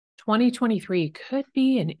2023 could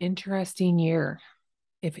be an interesting year.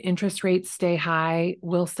 If interest rates stay high,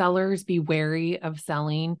 will sellers be wary of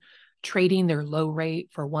selling, trading their low rate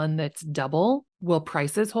for one that's double? Will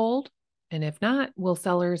prices hold? And if not, will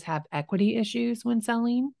sellers have equity issues when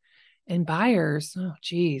selling? And buyers, oh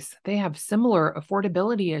geez, they have similar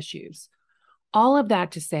affordability issues. All of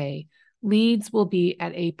that to say, leads will be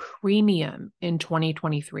at a premium in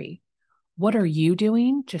 2023. What are you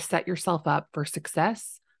doing to set yourself up for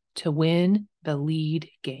success to win the lead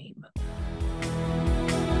game?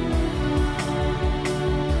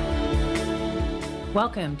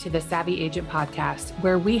 Welcome to the Savvy Agent Podcast,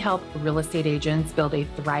 where we help real estate agents build a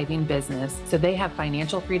thriving business so they have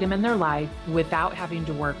financial freedom in their life without having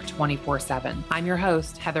to work 24/7. I'm your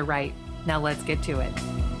host, Heather Wright. Now let's get to it.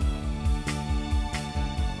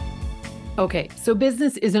 Okay, so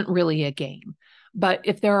business isn't really a game, but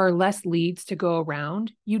if there are less leads to go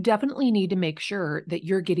around, you definitely need to make sure that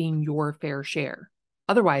you're getting your fair share.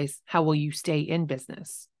 Otherwise, how will you stay in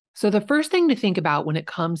business? So the first thing to think about when it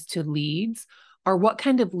comes to leads are what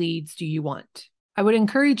kind of leads do you want? I would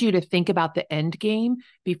encourage you to think about the end game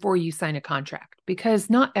before you sign a contract, because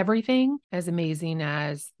not everything as amazing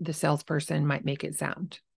as the salesperson might make it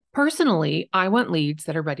sound. Personally, I want leads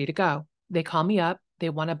that are ready to go. They call me up, they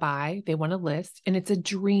want to buy, they want to list, and it's a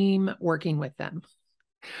dream working with them.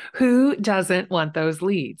 Who doesn't want those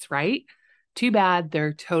leads, right? Too bad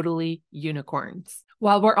they're totally unicorns.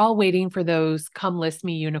 While we're all waiting for those come list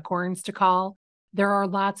me unicorns to call, there are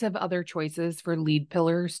lots of other choices for lead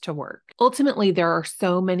pillars to work. Ultimately, there are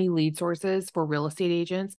so many lead sources for real estate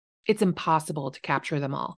agents, it's impossible to capture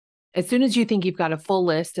them all. As soon as you think you've got a full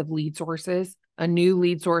list of lead sources, a new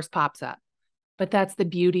lead source pops up. But that's the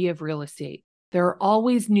beauty of real estate. There are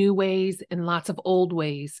always new ways and lots of old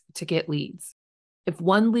ways to get leads. If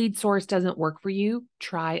one lead source doesn't work for you,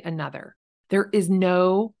 try another. There is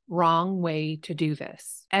no wrong way to do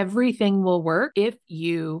this. Everything will work if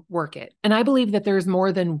you work it. And I believe that there's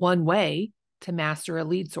more than one way to master a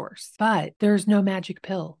lead source, but there's no magic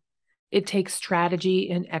pill. It takes strategy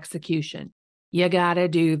and execution. You gotta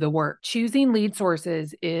do the work. Choosing lead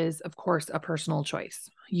sources is, of course, a personal choice.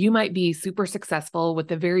 You might be super successful with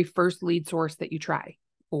the very first lead source that you try,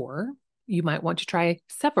 or you might want to try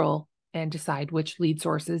several and decide which lead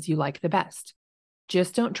sources you like the best.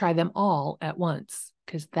 Just don't try them all at once,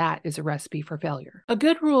 because that is a recipe for failure. A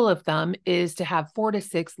good rule of thumb is to have 4 to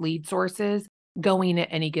 6 lead sources going at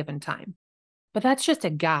any given time. But that's just a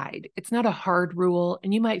guide. It's not a hard rule,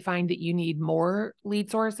 and you might find that you need more lead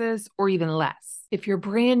sources or even less. If you're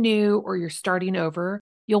brand new or you're starting over,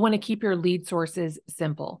 you'll want to keep your lead sources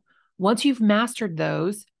simple. Once you've mastered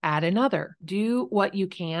those, add another. Do what you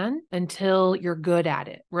can until you're good at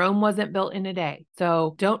it. Rome wasn't built in a day,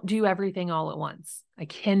 so don't do everything all at once. I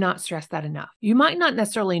cannot stress that enough. You might not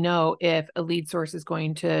necessarily know if a lead source is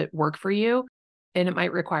going to work for you, and it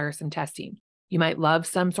might require some testing. You might love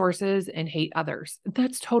some sources and hate others.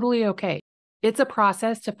 That's totally okay. It's a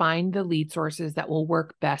process to find the lead sources that will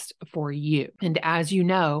work best for you. And as you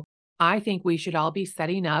know, I think we should all be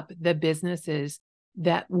setting up the businesses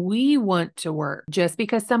that we want to work. Just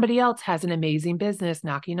because somebody else has an amazing business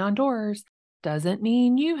knocking on doors doesn't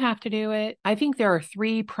mean you have to do it. I think there are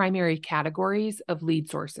 3 primary categories of lead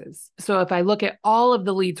sources. So if I look at all of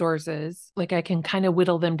the lead sources, I can kind of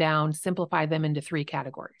whittle them down, simplify them into 3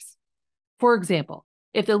 categories. For example,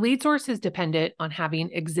 if the lead source is dependent on having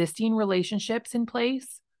existing relationships in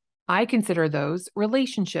place, I consider those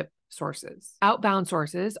relationship sources. Outbound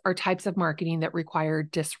sources are types of marketing that require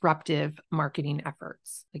disruptive marketing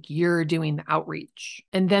efforts, like you're doing the outreach.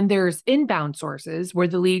 And then there's inbound sources where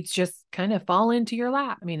the leads just kind of fall into your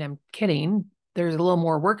lap. I mean, I'm kidding. There's a little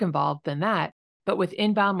more work involved than that. But with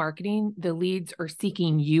inbound marketing, the leads are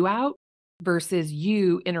seeking you out versus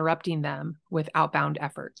you interrupting them with outbound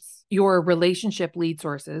efforts. Your relationship lead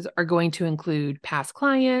sources are going to include past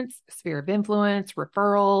clients, sphere of influence,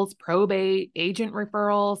 referrals, probate, agent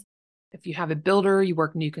referrals. If you have a builder, you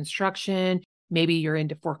work new construction, maybe you're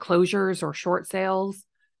into foreclosures or short sales.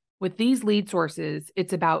 With these lead sources,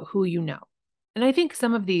 it's about who you know. And I think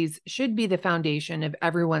some of these should be the foundation of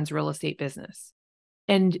everyone's real estate business.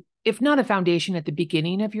 And if not a foundation at the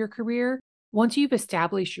beginning of your career, once you've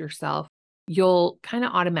established yourself, you'll kind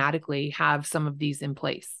of automatically have some of these in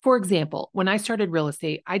place. For example, when I started real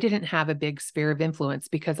estate, I didn't have a big sphere of influence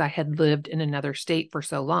because I had lived in another state for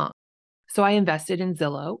so long. So I invested in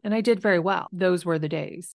Zillow and I did very well. Those were the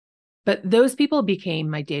days. But those people became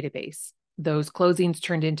my database. Those closings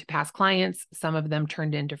turned into past clients. Some of them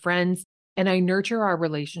turned into friends, and I nurture our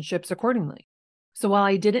relationships accordingly. So while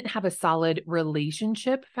I didn't have a solid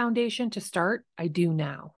relationship foundation to start, I do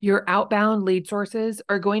now. Your outbound lead sources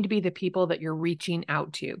are going to be the people that you're reaching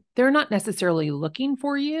out to. They're not necessarily looking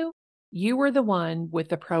for you. You were the one with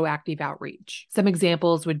the proactive outreach. Some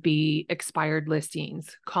examples would be expired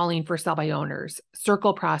listings, calling for sell by owners,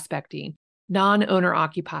 circle prospecting, non-owner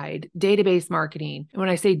occupied, database marketing. And when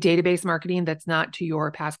I say database marketing, that's not to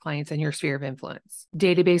your past clients and your sphere of influence.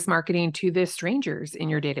 Database marketing to the strangers in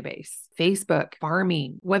your database, Facebook,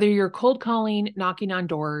 farming, whether you're cold calling, knocking on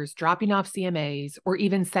doors, dropping off CMAs, or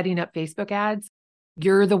even setting up Facebook ads,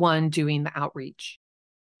 you're the one doing the outreach.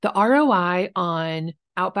 The ROI on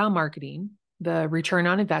outbound marketing, the return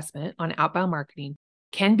on investment on outbound marketing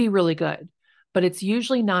can be really good, but it's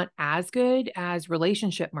usually not as good as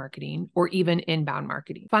relationship marketing or even inbound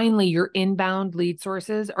marketing. Finally, your inbound lead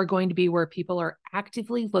sources are going to be where people are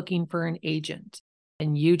actively looking for an agent,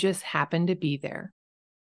 and you just happen to be there.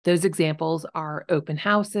 Those examples are open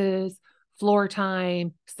houses, floor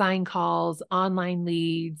time, sign calls, online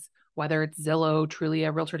leads, whether it's Zillow,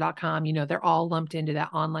 Trulia, Realtor.com, they're all lumped into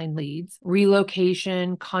that online leads,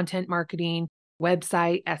 relocation, content marketing,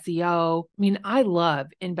 website, SEO. I love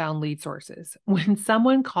inbound lead sources. When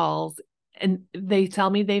someone calls and they tell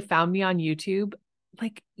me they found me on YouTube,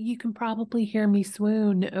 you can probably hear me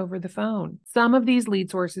swoon over the phone. Some of these lead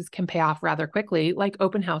sources can pay off rather quickly, like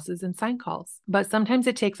open houses and sign calls, but sometimes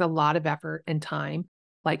it takes a lot of effort and time,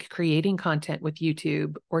 like creating content with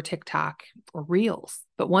YouTube or TikTok or Reels.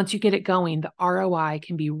 But once you get it going, the ROI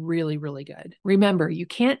can be really, really good. Remember, you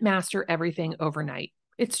can't master everything overnight.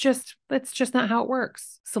 That's just not how it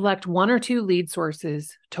works. Select one or two lead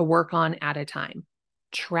sources to work on at a time.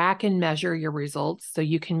 Track and measure your results so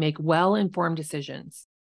you can make well-informed decisions.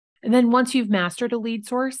 And then once you've mastered a lead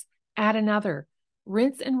source, add another.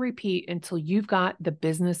 Rinse and repeat until you've got the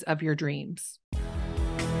business of your dreams.